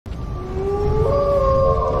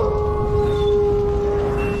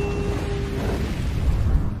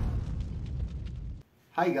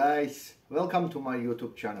Hi guys, welcome to my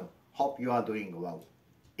YouTube channel. Hope you are doing well.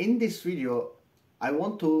 In this video, I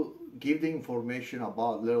want to give the information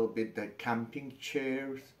about a little bit the camping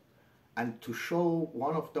chairs and to show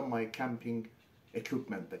one of my camping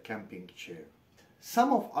equipment, the camping chair.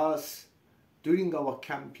 Some of us during our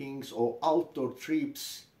campings or outdoor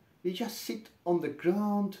trips, we just sit on the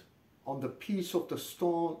ground on the piece of the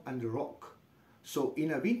stone and the rock. So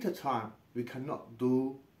in a winter time, we cannot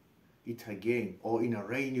do it again, or in a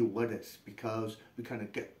rainy weathers, because we can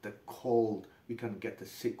get the cold, we can get the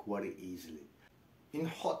sick very easily. In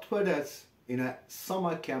hot weathers, in a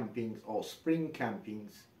summer campings or spring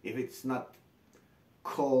campings, if it's not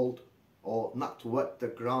cold or not wet the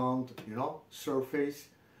ground, surface,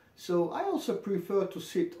 so I also prefer to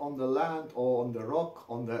sit on the land or on the rock,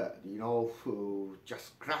 on the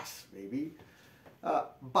just grass maybe.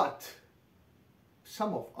 But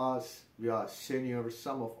some of us, we are seniors,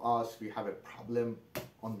 some of us, we have a problem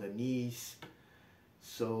on the knees,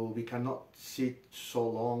 so we cannot sit so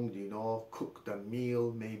long, cook the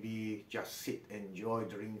meal, maybe just sit, enjoy,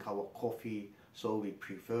 drink our coffee, so we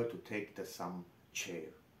prefer to take some chair.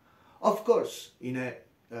 Of course, in a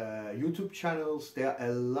YouTube channels, there are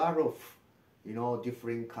a lot of,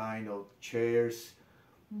 different kind of chairs.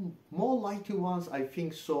 More likely ones, I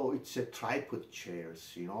think so, it's a tripod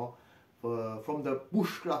chairs, from the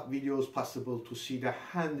bushcraft videos, possible to see the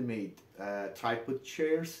handmade tripod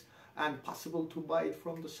chairs, and possible to buy it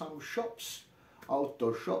from some shops,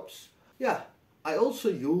 outdoor shops. Yeah, I also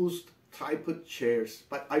used tripod chairs,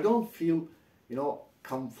 but I don't feel,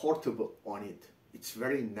 comfortable on it. It's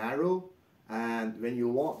very narrow, and when you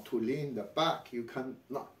want to lean the back, you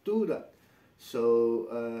cannot do that.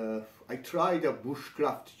 So I tried a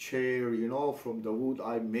bushcraft chair, from the wood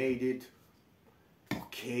I made it.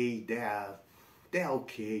 Okay, they're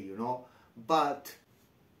okay, but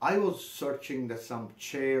I was searching some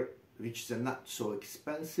chair which is not so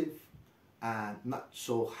expensive and not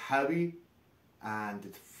so heavy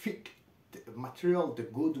and thick, the material, the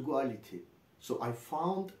good quality. So I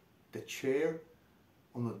found the chair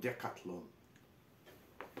on a Decathlon,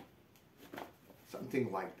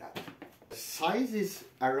 something like that. The size is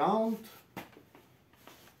around,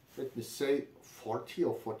 let me say, 40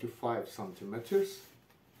 or 45 centimeters.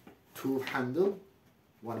 Two handle,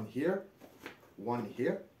 one here,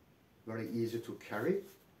 very easy to carry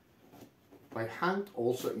by hand,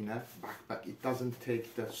 also in a backpack. It doesn't take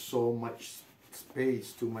so much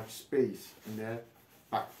space, too much space in the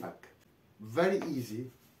backpack. Very easy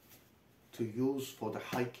to use for the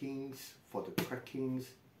hikings, for the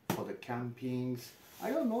trekkings, for the campings,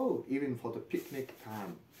 I don't know, even for the picnic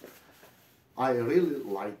time. I really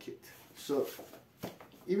like it. So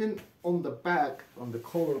even on the back, on the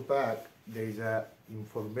collar back, there is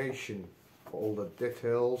information, all the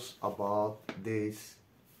details about this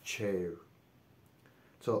chair.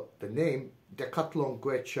 So the name Decathlon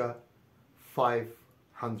Quecha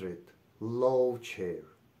 500, low chair.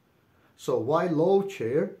 So why low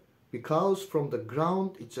chair? Because from the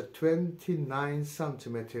ground it's a 29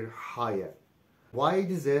 centimeter higher. Why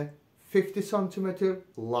it is a 50 centimeter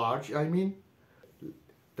large, I mean?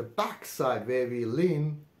 The back side where we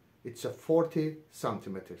lean, it's a 40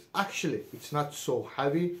 centimeters. Actually, it's not so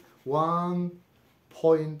heavy,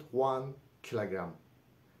 1.1 kilogram.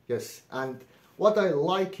 Yes, and what I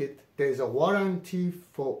like it, there's a warranty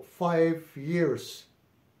for 5 years.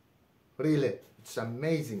 Really, it's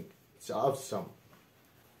amazing, it's awesome.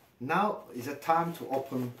 Now is a time to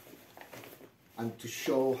open and to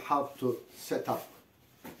show how to set up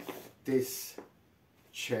this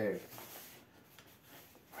chair.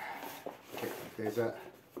 There's the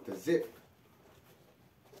zip,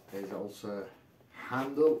 there's also a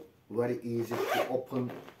handle, very easy to open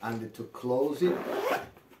and to close it.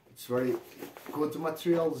 It's very good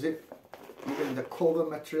material, zip. Even the cover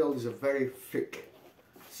material is very thick.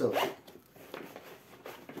 So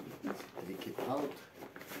let's take it out.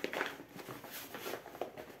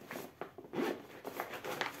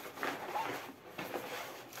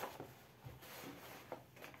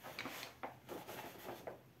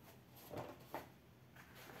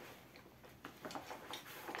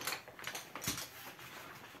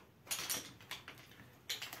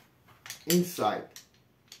 Inside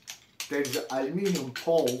there is aluminum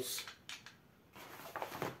poles,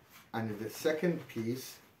 and the second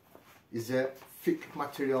piece is a thick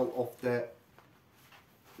material of the,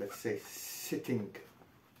 let's say, sitting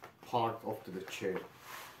part of the chair.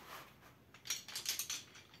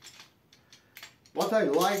 What I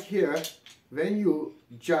like here, when you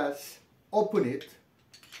just open it,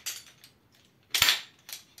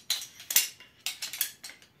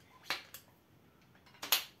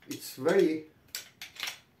 it's very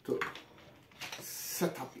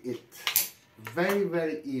set up it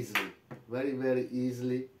very easily, very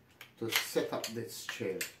easily to set up this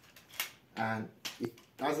chair, and it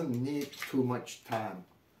doesn't need too much time.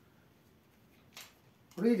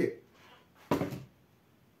 Read it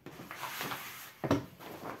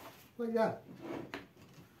like that.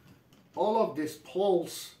 All of these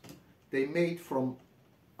poles, they made from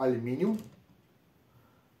aluminium.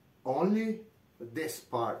 Only this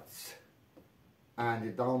parts and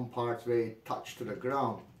the down parts where it touch to the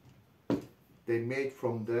ground, they made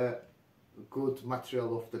from the good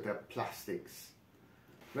material of the plastics.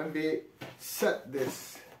 When we set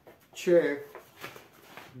this chair,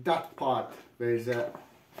 that part where is the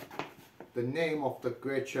name of the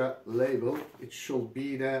Quecha label, it should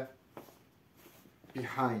be there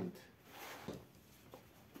behind.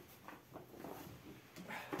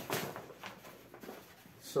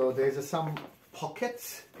 So there's some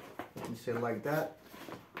pockets, you see, like that,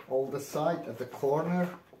 all the side at the corner.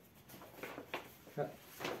 Yeah.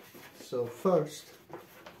 So first,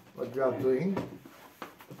 what we are doing,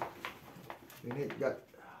 we need that,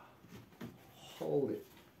 hold it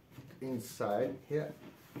inside here.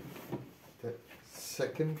 The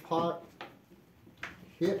second part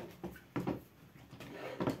here.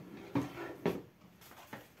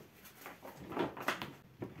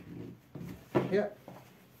 Here.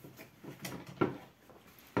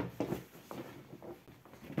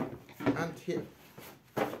 And here.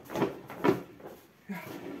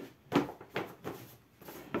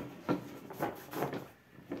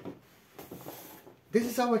 This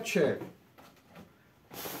is our chair.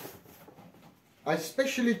 I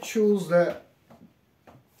especially choose the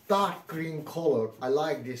dark green color. I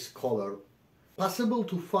like this color. Possible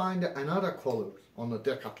to find another color on the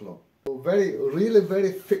Decathlon. Really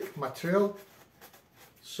very thick material.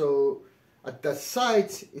 So at the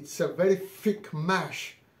sides it's a very thick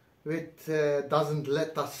mesh which doesn't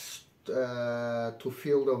let us to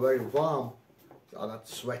feel the very warm. So not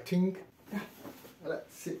sweating.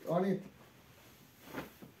 Let's sit on it.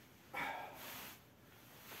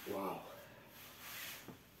 Wow,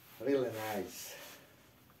 really nice.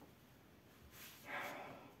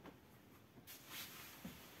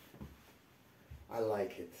 I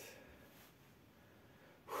like it.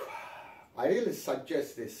 I really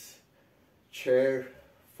suggest this chair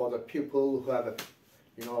for the people who have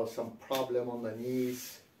some problem on the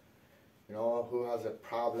knees, who has a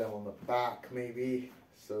problem on the back maybe.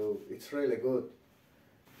 So it's really good.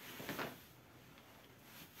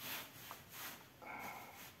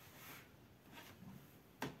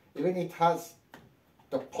 Even it has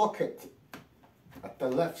the pocket at the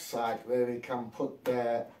left side where we can put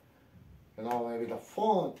the, maybe the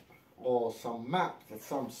phone or some map,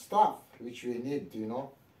 some stuff which we need,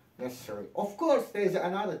 necessary. Of course, there's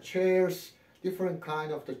another chairs, different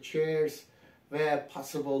kind of the chairs where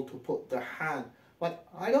possible to put the hand, but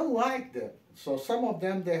I don't like them. So some of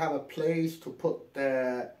them, they have a place to put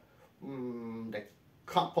the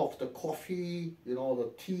cup of the coffee,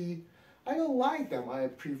 the tea. I don't like them. I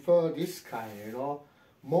prefer this kind,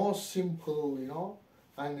 more simple,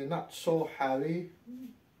 and not so heavy.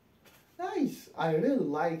 Nice. I really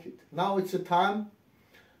like it. Now it's the time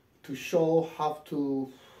to show how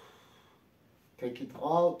to take it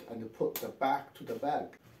out and put the back to the bag.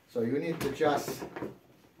 So you need to just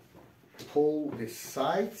pull the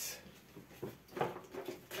sides.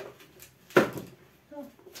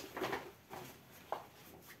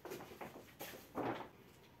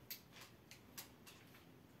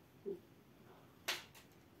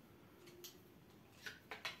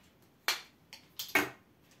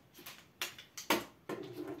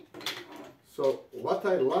 So what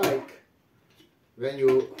I like, when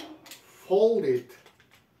you fold it,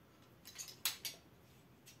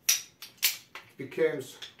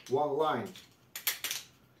 becomes one line.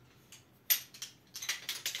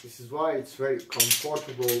 This is why it's very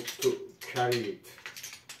comfortable to carry it.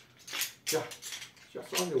 Yeah,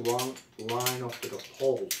 just only one line of the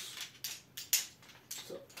holes.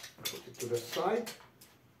 So put it to the side.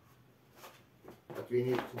 What we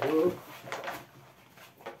need to do,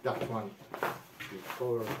 that one we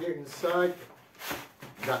cover here inside,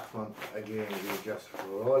 that one again we just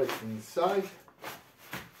roll it inside.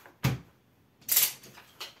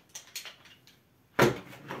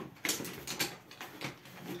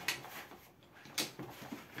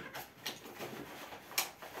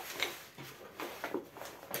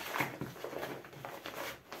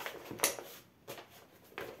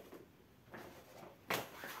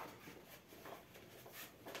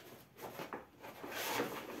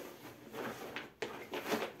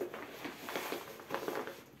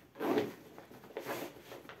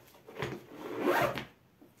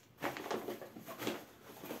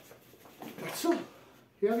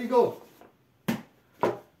 here we go.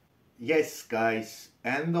 Yes guys,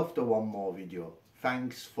 end of the one more video.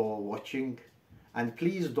 Thanks for watching, and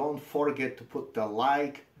please don't forget to put the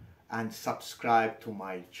like and subscribe to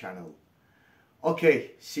my channel.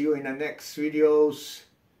 Okay, see you in the next videos.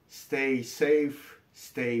 Stay safe,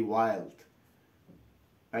 stay wild.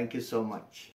 Thank you so much.